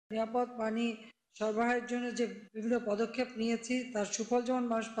নিরাপদ পানি সরবরাহের জন্য যে বিভিন্ন পদক্ষেপ নিয়েছি তার সুফল যেমন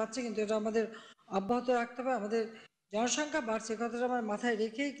মানুষ পাচ্ছে, কিন্তু এটা আমাদের অব্যাহত রাখতে হবে। আমাদের জনসংখ্যা বাড়ছে, কথাটা আমার মাথায়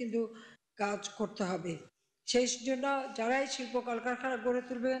রেখেই কিন্তু কাজ করতে হবে। সেই জন্য যারাই শিল্প কলকারখানা গড়ে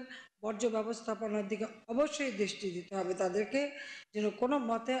তুলবেন, বর্জ্য ব্যবস্থাপনার দিকে অবশ্যই দৃষ্টি দিতে হবে তাদেরকে, যেন কোনো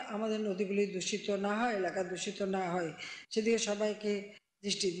মতে আমাদের নদীগুলি দূষিত না হয়, এলাকা দূষিত না হয়, সেদিকে সবাইকে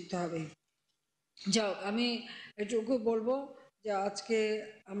দৃষ্টি দিতে হবে। যাও, আমি এটুকু বলবো যে আজকে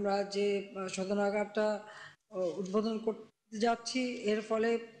আমরা যে শোধনাগারটা উদ্বোধন করতে যাচ্ছি, এর ফলে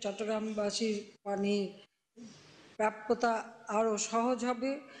চট্টগ্রামবাসীর পানি প্রাপ্যতা আরও সহজ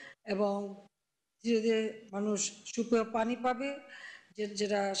হবে এবং ধীরে ধীরে মানুষ সুপেয় পানি পাবে,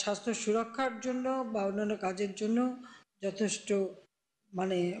 যেটা স্বাস্থ্য সুরক্ষার জন্য বা অন্যান্য কাজের জন্য যথেষ্ট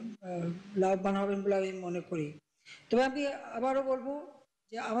মানে লাভবান হবেন বলে আমি মনে করি। তবে আমি আবারও বলবো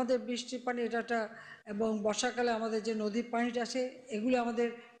যে আমাদের বৃষ্টির পানি এটা এবং বর্ষাকালে আমাদের যে নদীর পানিটা আসে, এগুলো আমাদের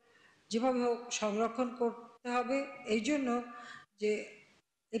যেভাবে হোক সংরক্ষণ করতে হবে, এই জন্য যে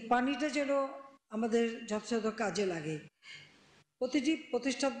এই পানিটা যেন আমাদের যথাযথ কাজে লাগে। প্রতিটি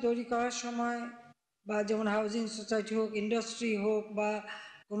প্রতিষ্ঠান তৈরি করার সময় বা যেমন হাউজিং সোসাইটি হোক, ইন্ডাস্ট্রি হোক বা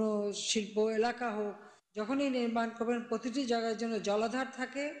কোনো শিল্প এলাকা হোক, যখনই নির্মাণ করবেন প্রতিটি জায়গায় যেন জলাধার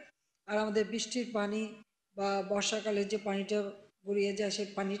থাকে, আর আমাদের বৃষ্টির পানি বা বর্ষাকালে যে পানিটা গড়িয়ে যায় সেই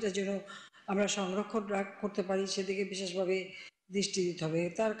পানিটা যেন আমরা সংরক্ষণ করতে পারি, সেদিকে বিশেষভাবে দৃষ্টি দিতে হবে।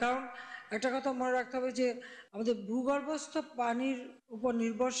 তার কারণ একটা কথা মনে রাখতে হবে যে আমাদের ভূগর্ভস্থ পানির উপর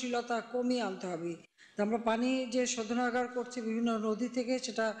নির্ভরশীলতা কমিয়ে আনতে হবে। আমরা পানি যে শোধনাগার করছি বিভিন্ন নদী থেকে,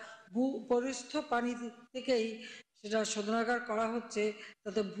 সেটা ভূপরিস্থ পানি থেকেই সেটা শোধনাগার করা হচ্ছে,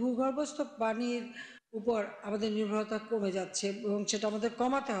 তাতে ভূগর্ভস্থ পানির উপর আমাদের নির্ভরতা কমে যাচ্ছে এবং সেটা আমাদের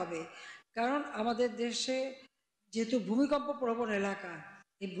কমাতে হবে। কারণ আমাদের দেশে যেহেতু ভূমিকম্প প্রবণ এলাকা,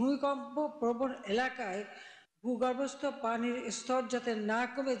 এই ভূমিকম্প প্রবণ এলাকায় ভূগর্ভস্থ পানির স্তর যাতে না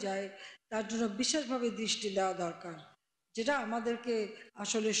কমে যায় তার জন্য বিশেষভাবে দৃষ্টি দেওয়া দরকার, যেটা আমাদেরকে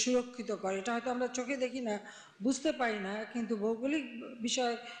আসলে সুরক্ষিত করে। এটা হয়তো আমরা চোখে দেখি না, বুঝতে পারি না, কিন্তু ভৌগোলিক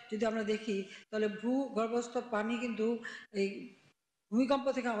বিষয় যদি আমরা দেখি তাহলে ভূগর্ভস্থ পানি কিন্তু এই ভূমিকম্প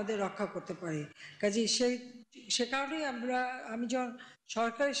থেকে আমাদের রক্ষা করতে পারে। কাজেই সে কারণেই আমি যখন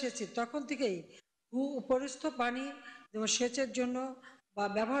সরকার এসেছি তখন থেকেই উপরিস্থ পানি যেমন সেচের জন্য বা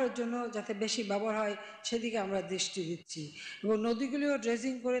ব্যবহারের জন্য যাতে বেশি ব্যবহার হয় সেদিকে আমরা দৃষ্টি দিচ্ছি, এবং নদীগুলিও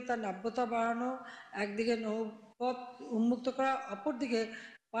ড্রেজিং করে তার নাব্যতা বাড়ানো, একদিকে নৌপথ উন্মুক্ত করা, অপরদিকে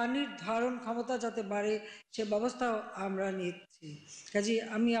পানির ধারণ ক্ষমতা যাতে বাড়ে সে ব্যবস্থাও আমরা নিচ্ছি। কাজে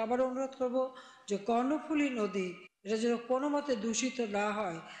আমি আবারও অনুরোধ করব যে কর্ণফুলী নদী এটা যেন কোনো মতে দূষিত না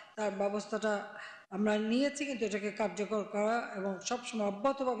হয় তার ব্যবস্থাটা আমরা নিয়েছি, কিন্তু এটাকে কার্যকর করা এবং সবসময়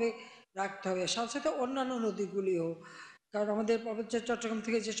অব্যাহতভাবে রাখতে হবে, সাথে সাথে অন্যান্য নদীগুলিও। কারণ আমাদের পার্বত্য চট্টগ্রাম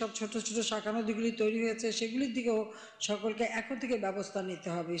থেকে যেসব ছোট ছোট শাখা নদীগুলি তৈরি হয়েছে সেগুলির দিকেও সকলকে এখন থেকে ব্যবস্থা নিতে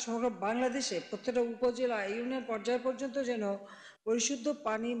হবে। সমগ্র বাংলাদেশে প্রত্যেকটা উপজেলা ইউনিয়ন পর্যায় পর্যন্ত যেন পরিশুদ্ধ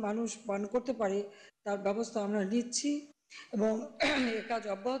পানি মানুষ পান করতে পারে তার ব্যবস্থা আমরা নিচ্ছি এবং এ কাজ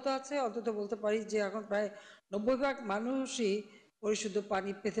অব্যাহত আছে। অন্তত বলতে পারি যে এখন প্রায় 90% মানুষই পরিশুদ্ধ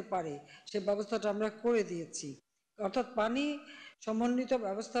পানি পেতে পারে, সে ব্যবস্থাটা আমরা করে দিয়েছি। অর্থাৎ পানি সমন্বিত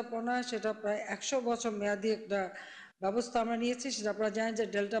ব্যবস্থাপনা, সেটা প্রায় 100 বছর মেয়াদী একটা ব্যবস্থা আমরা নিয়েছি। সেটা আপনারা জানেন যে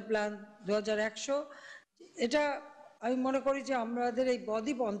ডেল্টা প্ল্যান 2100। এটা আমি মনে করি যে আমাদের এই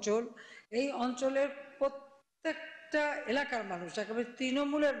বদ্বীপ অঞ্চল, এই অঞ্চলের প্রত্যেকটা এলাকার মানুষ, একেবারে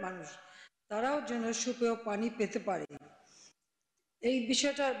তৃণমূলের মানুষ, তারাও যেন সুপেয় পানি পেতে পারে এই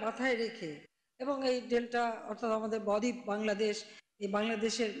বিষয়টা মাথায় রেখে, এবং এই ডেল্টা অর্থাৎ আমাদের বদ্বীপ বাংলাদেশ, এই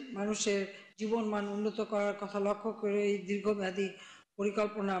বাংলাদেশের মানুষের জীবন মান উন্নত করার কথা লক্ষ্য করে এই দীর্ঘমেয়াদী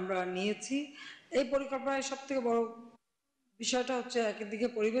পরিকল্পনা আমরা নিয়েছি। এই পরিকল্পনায় সবথেকে বড় বিষয়টা হচ্ছে একদিকে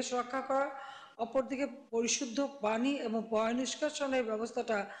পরিবেশ রক্ষা করা, অপরদিকে পরিশুদ্ধ পানি এবং পয় নিষ্কাশনের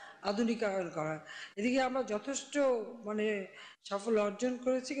ব্যবস্থাটা আধুনিকায়ন করা। এদিকে আমরা যথেষ্ট সাফল্য অর্জন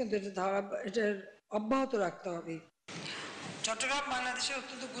করেছি, কিন্তু এটার অব্যাহত রাখতে হবে। চট্টগ্রাম বাংলাদেশের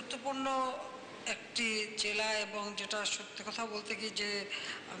অত্যন্ত গুরুত্বপূর্ণ একটি জেলা, এবং যেটা সত্যি কথা বলতে কি যে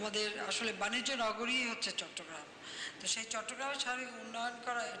আমাদের আসলে বাণিজ্য নগরী হচ্ছে চট্টগ্রাম। তো সেই চট্টগ্রামের সার্বিক উন্নয়ন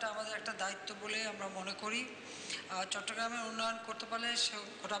করা এটা আমাদের একটা দায়িত্ব বলে আমরা মনে করি। চট্টগ্রামের উন্নয়ন করতে পারলে সে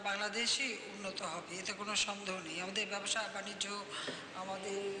গোটা বাংলাদেশই উন্নত হবে, এতে কোনো সন্দেহ নেই। আমাদের ব্যবসা বাণিজ্য,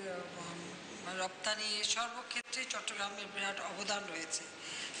 আমাদের রপ্তানি, সর্বক্ষেত্রেই চট্টগ্রামের বিরাট অবদান রয়েছে।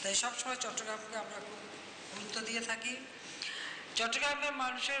 তাই সবসময় চট্টগ্রামকে আমরা খুব গুরুত্ব দিয়ে থাকি। চট্টগ্রামের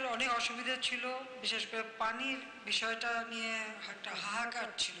মানুষের অনেক অসুবিধা ছিল, বিশেষ করে পানির বিষয়টা নিয়ে একটা হাহাকার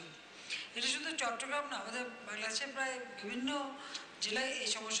ছিল। এটা শুধু চট্টগ্রাম না, আমাদের বাংলাদেশে প্রায় বিভিন্ন জেলায় এই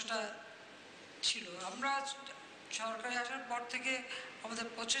সমস্যাটা ছিল। আমরা সরকারে আসার পর থেকে আমাদের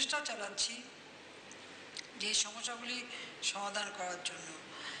প্রচেষ্টা চালাচ্ছি যে সমস্যাগুলি সমাধান করার জন্য।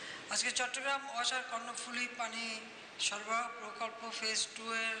 আজকে চট্টগ্রাম ওয়াসার কর্ণফুলী পানি সরবরাহ প্রকল্প ফেজ 2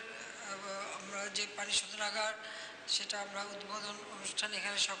 এর আমরা যে পানি শোধনাগার সেটা আমরা উদ্বোধন অনুষ্ঠান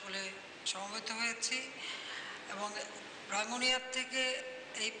এখানে সকলে সমবেত হয়েছি এবং রাঙ্গুনিয়ার থেকে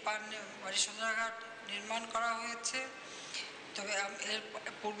এই পানি শোধনাগার নির্মাণ করা হয়েছে। তবে এর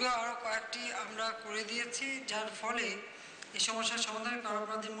পূর্বেও আরও কয়েকটি আমরা করে দিয়েছি, যার ফলে এই সমস্যার সমাধান করা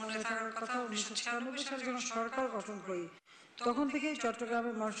আপনাদের মনে থাকার কথা। 1996 সালে যখন সরকার গঠন করি তখন থেকেই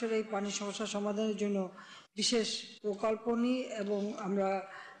চট্টগ্রামের মানুষের এই পানি সমস্যার সমাধানের জন্য বিশেষ প্রকল্প নিই এবং আমরা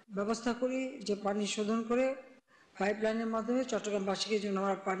ব্যবস্থা করি যে পানি শোধন করে পাইপলাইনের মাধ্যমে চট্টগ্রামবাসীকে যেন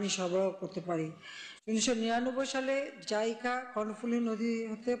আমরা পানি সরবরাহ করতে পারি। 1999 সালে জাইকা কর্ণফুলী নদী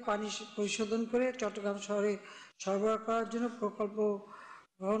হতে পানি পরিশোধন করে চট্টগ্রাম শহরে সরবরাহ করার জন্য প্রকল্প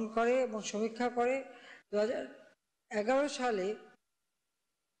গ্রহণ করে এবং সমীক্ষা করে। 2011 সালে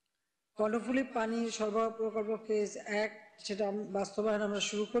কর্ণফুলী পানি সরবরাহ প্রকল্প ফেজ 1 সেটা বাস্তবায়ন আমরা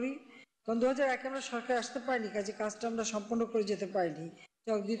শুরু করি। কারণ 2001 আমরা সরকার আসতে পারিনি, কাজে কাজটা আমরা সম্পন্ন করে যেতে পারিনি।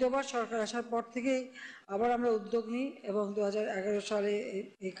 দ্বিতীয়বার সরকার আসার পর থেকেই আবার আমরা উদ্যোগ নিই এবং 2011 সালে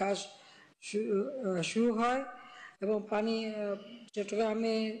এই কাজ শুরু হয় এবং পানি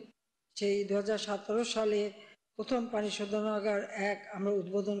চট্টগ্রামে সেই 2017 সালে প্রথম পানি শোধনাগার 1 আমরা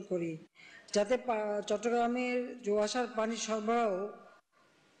উদ্বোধন করি, যাতে চট্টগ্রামের ওয়াসার পানি সরবরাহ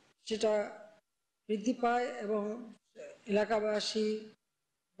সেটা বৃদ্ধি পায় এবং এলাকাবাসী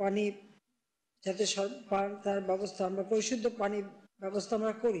পানি যাতে পান তার ব্যবস্থা আমরা পরিশুদ্ধ পানির ব্যবস্থা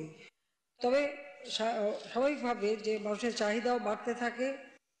আমরা করি। তবে স্বাভাবিকভাবে যে মানুষের চাহিদাও বাড়তে থাকে,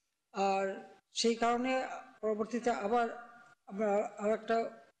 আর সেই কারণে পরবর্তীতে আবার আমরা আর একটা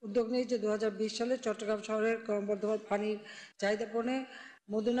উদ্যোগ নিই যে 2020 সালে চট্টগ্রাম শহরের ক্রমবর্ধমান পানির চাহিদা পূরণে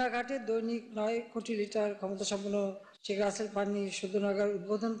মদুনা ঘাটে দৈনিক 9 কোটি লিটার ক্ষমতা সম্পন্ন শেখ রাসেল পানি শোধনাগার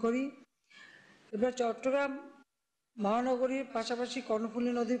উদ্বোধন করি। এবার চট্টগ্রাম মহানগরীর পাশাপাশি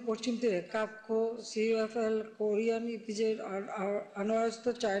কর্ণফুলী নদীর পশ্চিম তীরে KAFCO, CUFL, Korean EPZ, আনোয়ারস্থ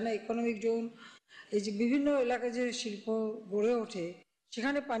China economic zone, এই যে বিভিন্ন এলাকায় যে শিল্প গড়ে ওঠে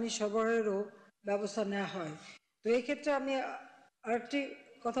সেখানে পানি সরবরাহেরও ব্যবস্থা নেওয়া হয়। তো এই ক্ষেত্রে আমি আরেকটি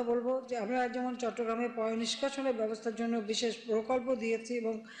কথা বলবো যে আমরা যেমন চট্টগ্রামে পয় নিষ্কাশনের ব্যবস্থার জন্য বিশেষ প্রকল্প দিয়েছি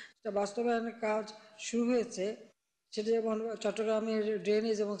এবং সেটা বাস্তবায়নের কাজ শুরু হয়েছে। সেটা যেমন চট্টগ্রামের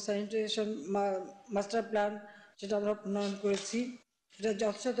ড্রেনেজ এবং স্যানিটেশন মাস্টার প্ল্যান সেটা আমরা প্রণয়ন করেছি। এটা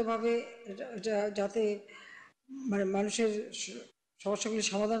যথাযথভাবে এটা যাতে মানে মানুষের সমস্যাগুলি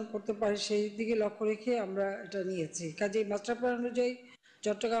সমাধান করতে পারে সেই দিকে লক্ষ্য রেখে আমরা এটা নিয়েছি। কাজেই মাস্টার প্ল্যান অনুযায়ী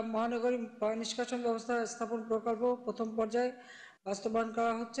চট্টগ্রাম মহানগরী পয় নিষ্কাশন ব্যবস্থা স্থাপন প্রকল্প প্রথম পর্যায়ে বাস্তবায়ন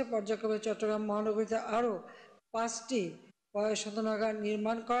করা হচ্ছে। পর্যায়ক্রমে চট্টগ্রাম মহানগরীতে আরও 5টি পয় শোধনাগার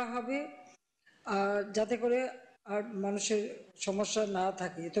নির্মাণ করা হবে যাতে করে আর মানুষের সমস্যা না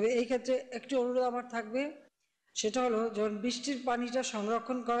থাকে। তবে এই ক্ষেত্রে একটি অনুরোধ আমার থাকবে, সেটা হলো যখন বৃষ্টির পানিটা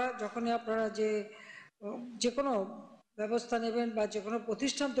সংরক্ষণ করা, যখনই আপনারা যে কোনো ব্যবস্থা নেবেন বা যে কোনো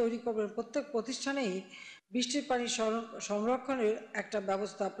প্রতিষ্ঠান তৈরি করবেন, প্রত্যেক প্রতিষ্ঠানেই বৃষ্টির পানি সংরক্ষণের একটা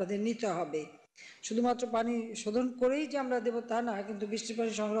ব্যবস্থা আপনাদের নিতে হবে। শুধুমাত্র পানি শোধন করেই যে আমরা দেবো তা না, কিন্তু বৃষ্টির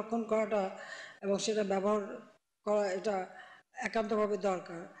পানি সংরক্ষণ করাটা এবং সেটা ব্যবহার করা এটা একান্তভাবে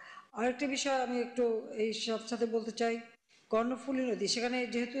দরকার। আরেকটি বিষয় আমি একটু এই সাথে বলতে চাই, কর্ণফুলী নদী সেখানে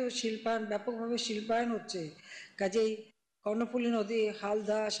যেহেতু শিল্পায়ন ব্যাপকভাবে শিল্পায়ন হচ্ছে, কাজেই কর্ণফুলী নদী,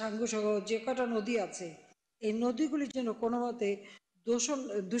 হালদা, সাঙ্গু সহ যে কটা নদী আছে এই নদীগুলির জন্য কোনো মতে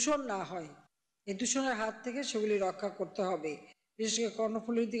দূষণ না হয়, এই দূষণের হাত থেকে সেগুলি রক্ষা করতে হবে। বিশেষ করে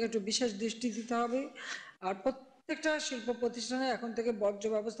কর্ণফুলীর দিকে একটু বিশেষ দৃষ্টি দিতে হবে। আর প্রত্যেকটা শিল্প প্রতিষ্ঠানে এখন থেকে বর্জ্য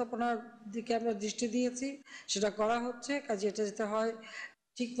ব্যবস্থাপনার দিকে আমরা দৃষ্টি দিয়েছি, সেটা করা হচ্ছে। কাজে এটা যেতে হয়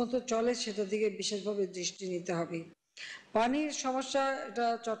ঠিক মতো চলে সেটার দিকে বিশেষভাবে দৃষ্টি নিতে হবে। পানির সমস্যা এটা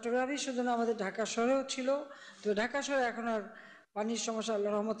চট্টগ্রামেই শুধু না, আমাদের ঢাকা শহরেও ছিল। তো ঢাকা শহরে এখন আর পানির সমস্যা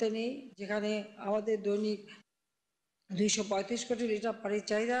আল্লাহর রহমতে নেই, যেখানে আমাদের দৈনিক 235 কোটি লিটার পানির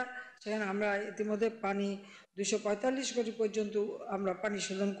চাহিদা, সেখানে আমরা ইতিমধ্যে পানি 245 কোটি পর্যন্ত আমরা পানি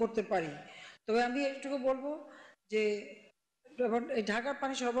শোধন করতে পারি। তবে আমি এটুকু বলবো যে এই ঢাকার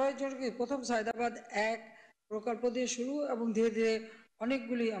পানি সরবরাহের জন্য প্রথম সায়দাবাদ 1 প্রকল্প দিয়ে শুরু এবং ধীরে ধীরে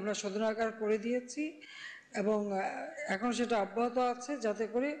অনেকগুলি আমরা শোধনাগার করে দিয়েছি এবং এখন সেটা অব্যাহত আছে যাতে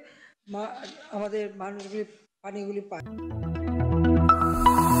করে আমাদের মানুষগুলি পানিগুলি পায়।